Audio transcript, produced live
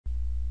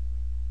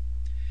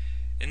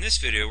In this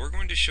video, we're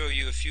going to show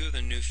you a few of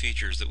the new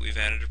features that we've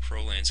added to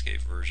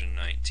ProLandscape version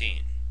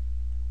 19.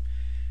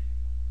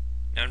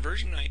 Now in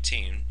version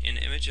 19, in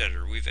Image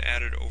Editor, we've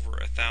added over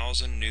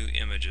 1,000 new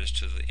images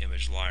to the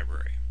image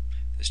library.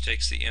 This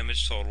takes the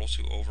image total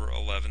to over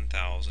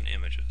 11,000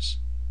 images.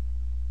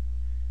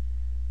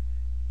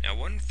 Now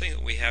one thing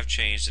that we have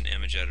changed in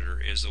Image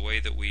Editor is the way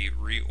that we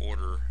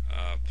reorder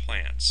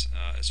plants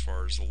as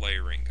far as the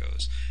layering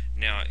goes.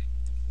 Now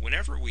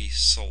whenever we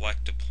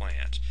select a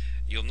plant,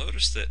 you'll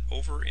notice that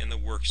over in the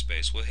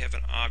workspace we'll have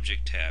an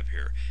object tab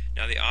here.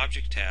 Now the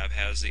object tab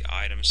has the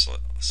item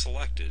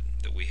selected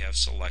that we have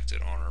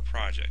selected on our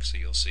project. So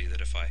you'll see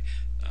that if I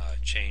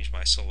change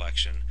my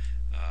selection,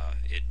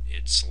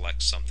 it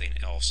selects something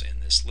else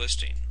in this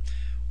listing.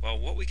 Well,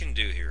 what we can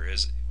do here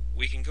is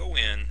we can go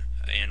in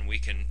and we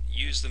can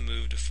use the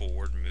move to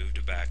forward, move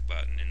to back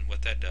button, and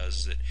what that does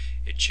is that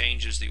it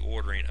changes the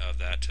ordering of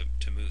that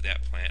to move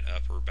that plant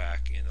up or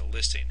back in the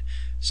listing.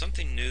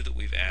 Something new that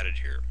we've added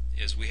here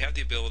is we have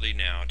the ability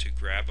now to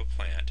grab a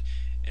plant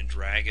and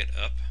drag it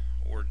up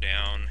or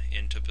down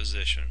into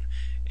position,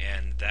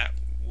 and that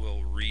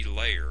will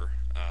relayer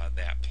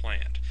that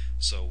plant.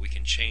 So we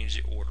can change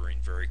the ordering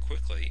very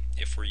quickly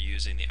if we're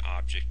using the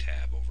object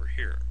tab over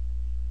here.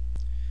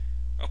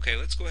 Okay,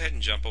 let's go ahead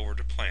and jump over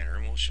to Planner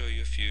and we'll show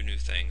you a few new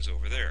things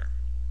over there.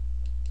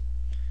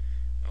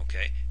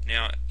 Okay,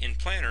 now in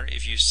Planner,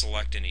 if you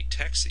select any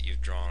text that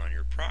you've drawn on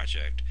your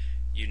project,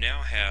 you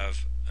now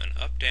have an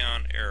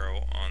up-down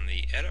arrow on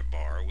the edit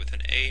bar with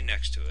an A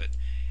next to it,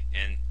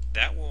 and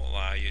that will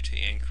allow you to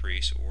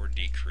increase or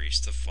decrease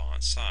the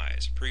font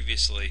size.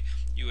 Previously,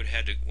 you would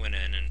have had to went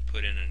in and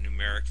put in a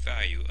numeric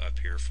value up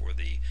here for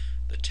the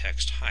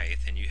text height,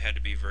 and you had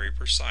to be very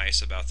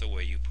precise about the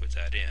way you put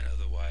that in.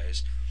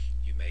 Otherwise,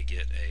 you may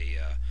get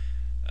a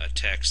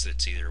text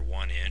that's either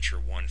 1 inch or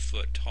 1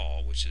 foot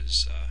tall, which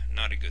is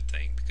not a good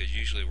thing, because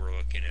usually we're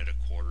looking at a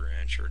 1/4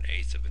 inch or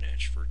 1/8 of an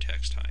inch for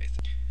text height.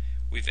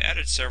 We've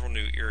added several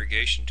new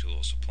irrigation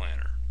tools to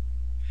Planner.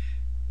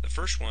 The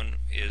first one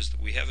is that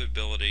we have the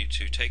ability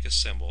to take a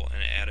symbol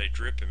and add a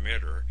drip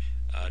emitter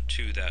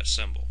to that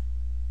symbol.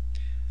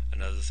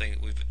 Another thing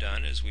that we've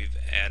done is we've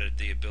added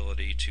the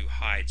ability to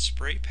hide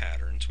spray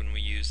patterns when we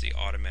use the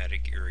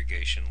automatic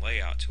irrigation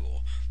layout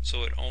tool,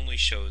 so it only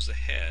shows the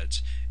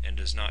heads and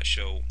does not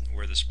show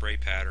where the spray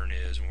pattern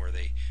is and where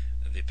the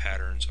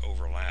patterns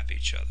overlap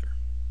each other.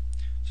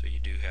 So you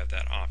do have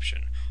that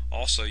option.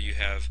 Also, you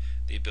have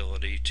the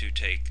ability to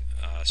take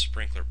a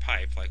sprinkler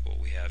pipe like what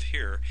we have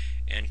here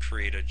and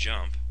create a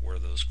jump where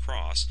those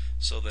cross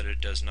so that it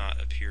does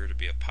not appear to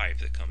be a pipe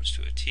that comes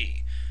to a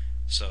T.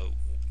 So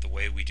the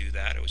way we do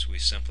that is we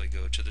simply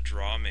go to the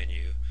Draw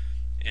menu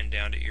and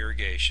down to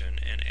Irrigation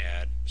and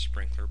add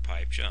sprinkler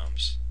pipe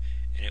jumps,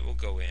 and it will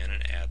go in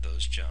and add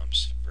those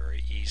jumps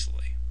very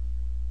easily.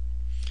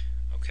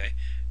 Okay,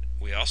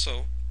 we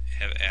also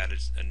have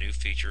added a new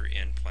feature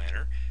in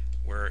Planner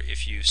where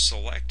if you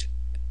select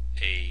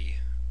a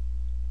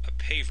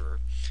paver,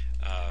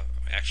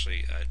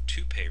 actually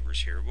two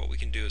pavers here, what we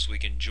can do is we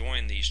can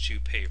join these two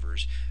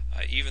pavers,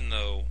 even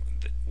though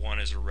one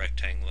is a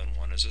rectangle and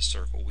one is a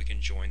circle. We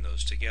can join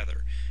those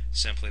together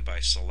simply by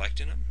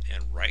selecting them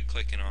and right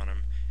clicking on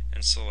them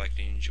and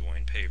selecting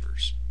Join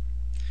Pavers,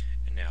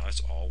 and now it's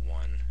all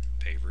one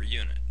paver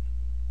unit.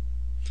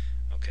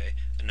 Okay,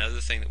 another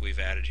thing that we've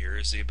added here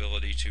is the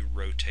ability to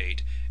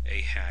rotate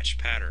a hatch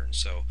pattern.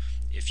 So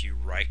if you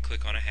right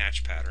click on a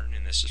hatch pattern,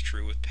 and this is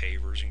true with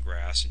pavers and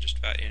grass and just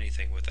about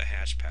anything with a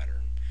hatch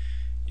pattern,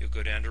 you'll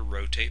go down to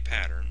Rotate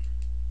Pattern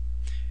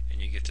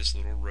and you get this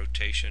little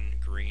rotation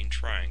green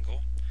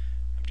triangle.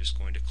 I'm just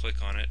going to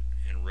click on it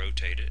and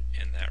rotate it,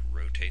 and that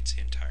rotates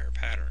the entire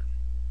pattern.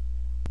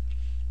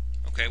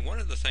 Okay, one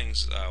of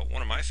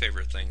my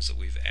favorite things that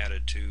we've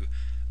added to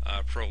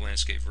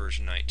ProLandscape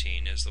version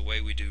 19 is the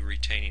way we do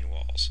retaining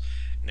walls.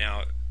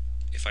 Now,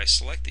 if I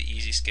select the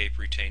EasyScape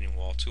retaining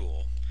wall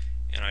tool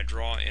and I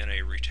draw in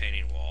a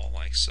retaining wall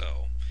like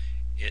so,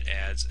 it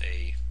adds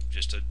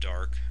just a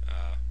dark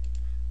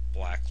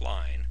black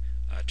line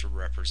to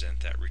represent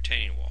that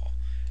retaining wall.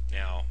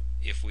 Now,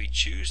 if we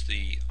choose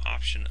the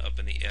option up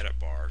in the edit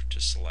bar to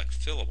select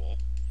fillable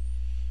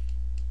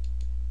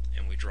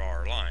and we draw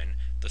our line,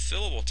 the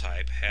fillable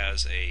type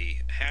has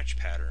a hatch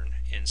pattern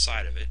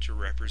inside of it to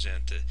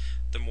represent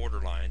the mortar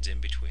lines in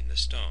between the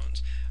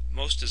stones.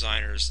 Most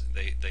designers,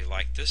 they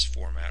like this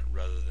format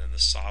rather than the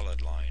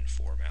solid line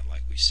format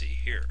like we see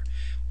here.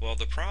 Well,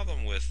 the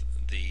problem with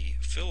the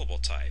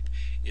fillable type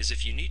is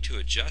if you need to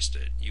adjust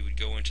it, you would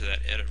go into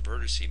that edit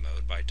vertice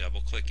mode by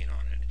double clicking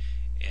on it,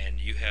 and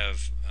you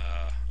have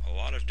a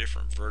lot of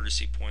different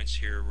vertice points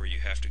here where you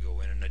have to go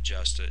in and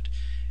adjust it,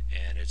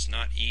 and it's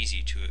not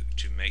easy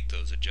to make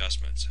those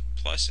adjustments.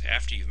 Plus,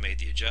 after you've made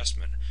the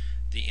adjustment,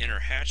 the inner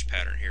hatch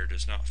pattern here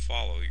does not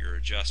follow your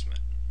adjustment.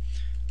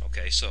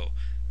 Okay, so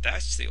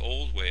that's the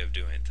old way of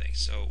doing things.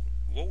 So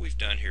what we've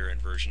done here in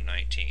version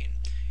 19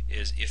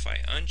 is if I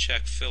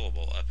uncheck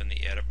fillable up in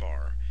the edit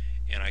bar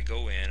and I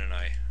go in and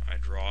I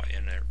draw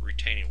in a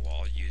retaining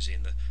wall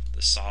using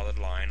the solid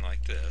line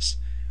like this,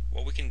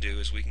 what we can do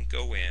is we can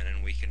go in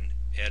and we can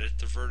edit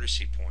the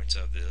vertice points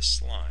of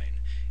this line,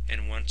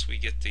 and once we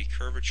get the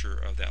curvature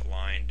of that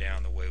line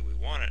down the way we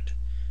want it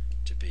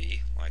to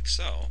be, like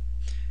so,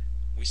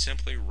 we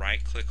simply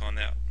right click on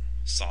that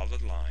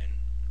solid line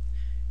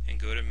and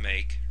go to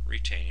Make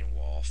Retaining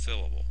Wall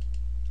Fillable,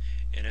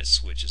 and it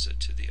switches it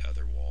to the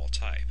other wall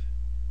type.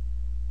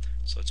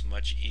 So it's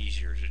much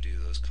easier to do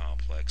those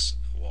complex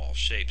wall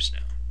shapes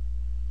now.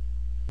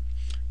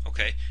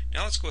 Okay,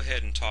 now let's go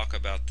ahead and talk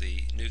about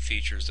the new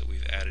features that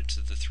we've added to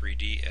the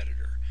 3D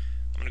editor.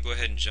 I'm going to go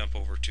ahead and jump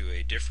over to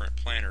a different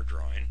planner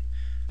drawing.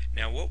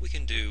 Now what we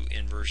can do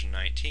in version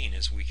 19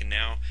 is we can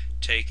now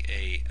take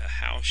a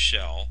house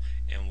shell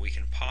and we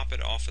can pop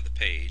it off of the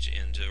page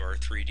into our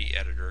 3D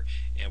editor,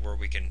 and where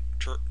we can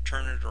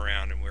turn it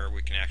around and where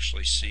we can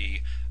actually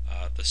see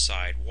the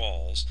side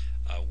walls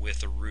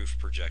with a roof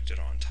projected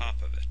on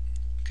top of it.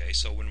 Okay,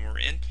 so when we're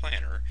in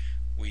Planner,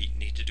 we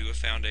need to do a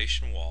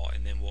foundation wall,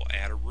 and then we'll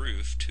add a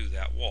roof to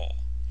that wall,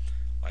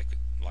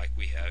 like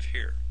we have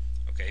here.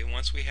 Okay,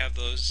 once we have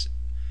those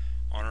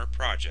on our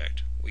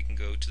project, we can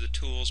go to the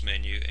Tools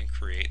menu and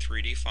create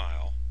 3D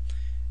File,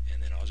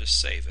 and then I'll just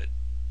save it.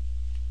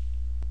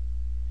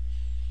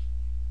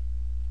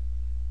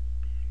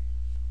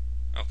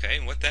 Okay,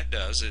 and what that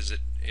does is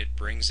it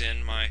brings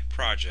in my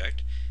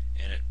project,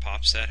 and it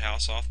pops that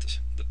house off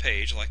the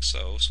page like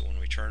so, so when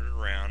we turn it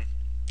around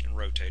and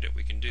rotate it,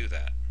 we can do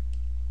that.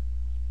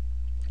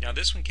 Now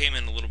this one came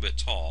in a little bit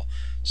tall,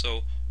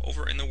 so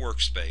over in the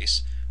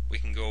workspace we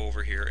can go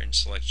over here and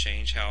select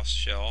Change House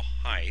Shell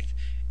Height,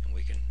 and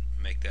we can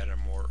make that a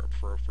more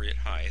appropriate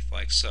height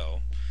like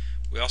so.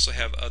 We also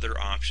have other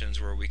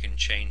options where we can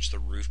change the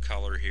roof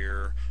color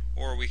here,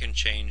 or we can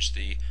change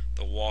the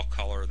wall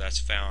color that's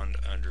found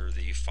under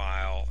the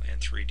File and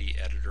 3D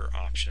Editor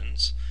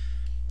options.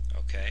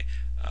 Okay,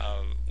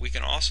 we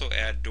can also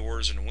add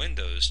doors and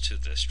windows to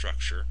the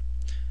structure.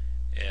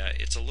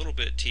 It's a little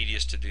bit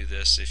tedious to do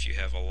this if you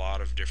have a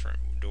lot of different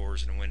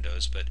doors and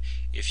windows, but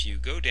if you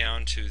go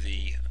down to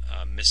the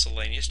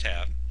Miscellaneous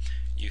tab,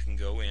 you can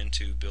go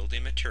into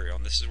Building Material,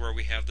 and this is where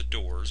we have the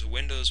doors.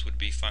 Windows would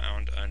be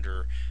found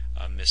under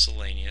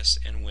Miscellaneous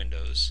and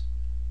Windows.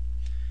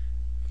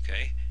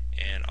 Okay,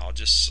 and I'll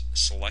just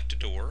select a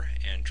door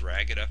and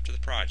drag it up to the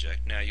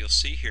project. Now you'll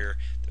see here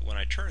that when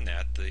I turn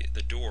that,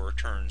 the door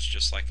turns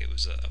just like it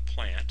was a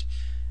plant,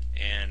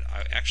 and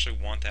I actually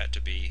want that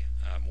to be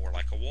more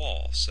like a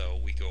wall. So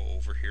we go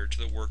over here to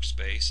the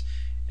workspace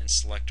and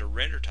select a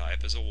render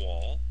type as a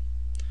wall.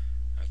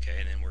 Okay,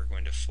 and then we're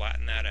going to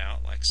flatten that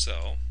out like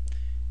so,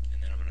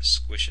 and then I'm going to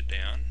squish it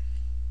down.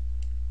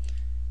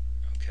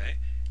 Okay,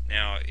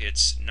 now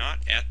it's not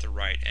at the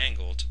right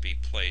angle to be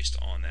placed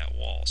on that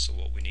wall, so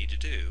what we need to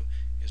do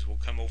is we'll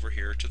come over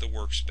here to the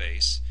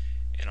workspace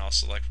and I'll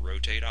select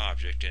Rotate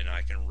Object, and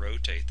I can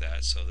rotate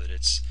that so that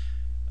it's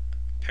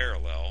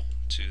parallel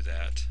to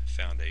that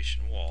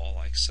foundation wall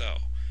like so.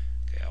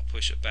 Okay, I'll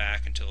push it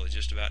back until it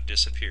just about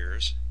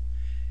disappears,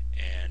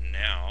 and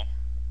now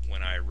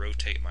when I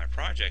rotate my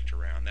project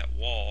around, that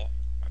wall,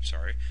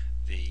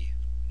 the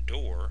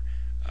door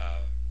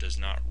does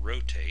not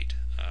rotate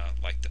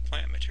like the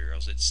plant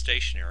materials. It's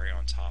stationary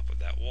on top of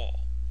that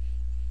wall.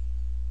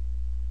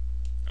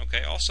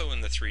 Okay, also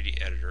in the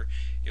 3D editor,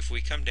 if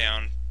we come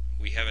down,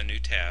 we have a new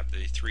tab,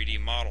 the 3D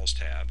Models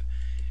tab,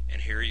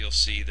 and here you'll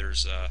see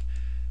there's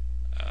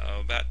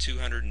about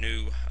 200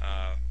 new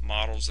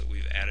models that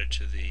we've added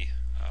to the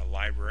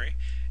library,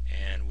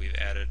 and we've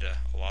added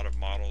a lot of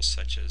models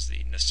such as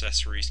the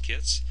Necessaries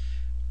kits,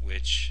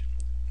 which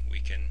we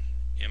can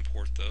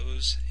import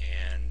those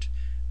and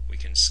we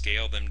can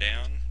scale them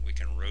down. We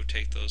can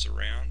rotate those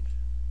around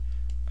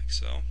like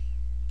so.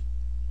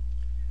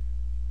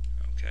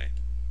 Okay,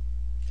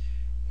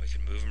 we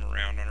can move them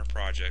around on our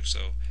project,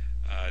 so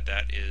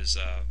that is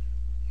a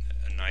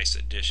nice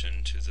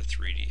addition to the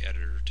 3D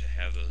editor to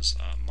have those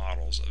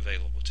models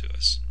available to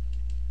us.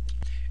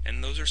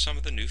 And those are some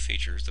of the new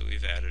features that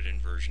we've added in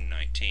version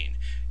 19.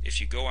 If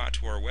you go out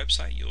to our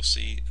website, you'll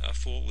see a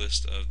full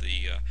list of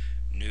the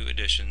new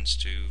additions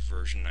to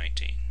version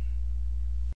 19.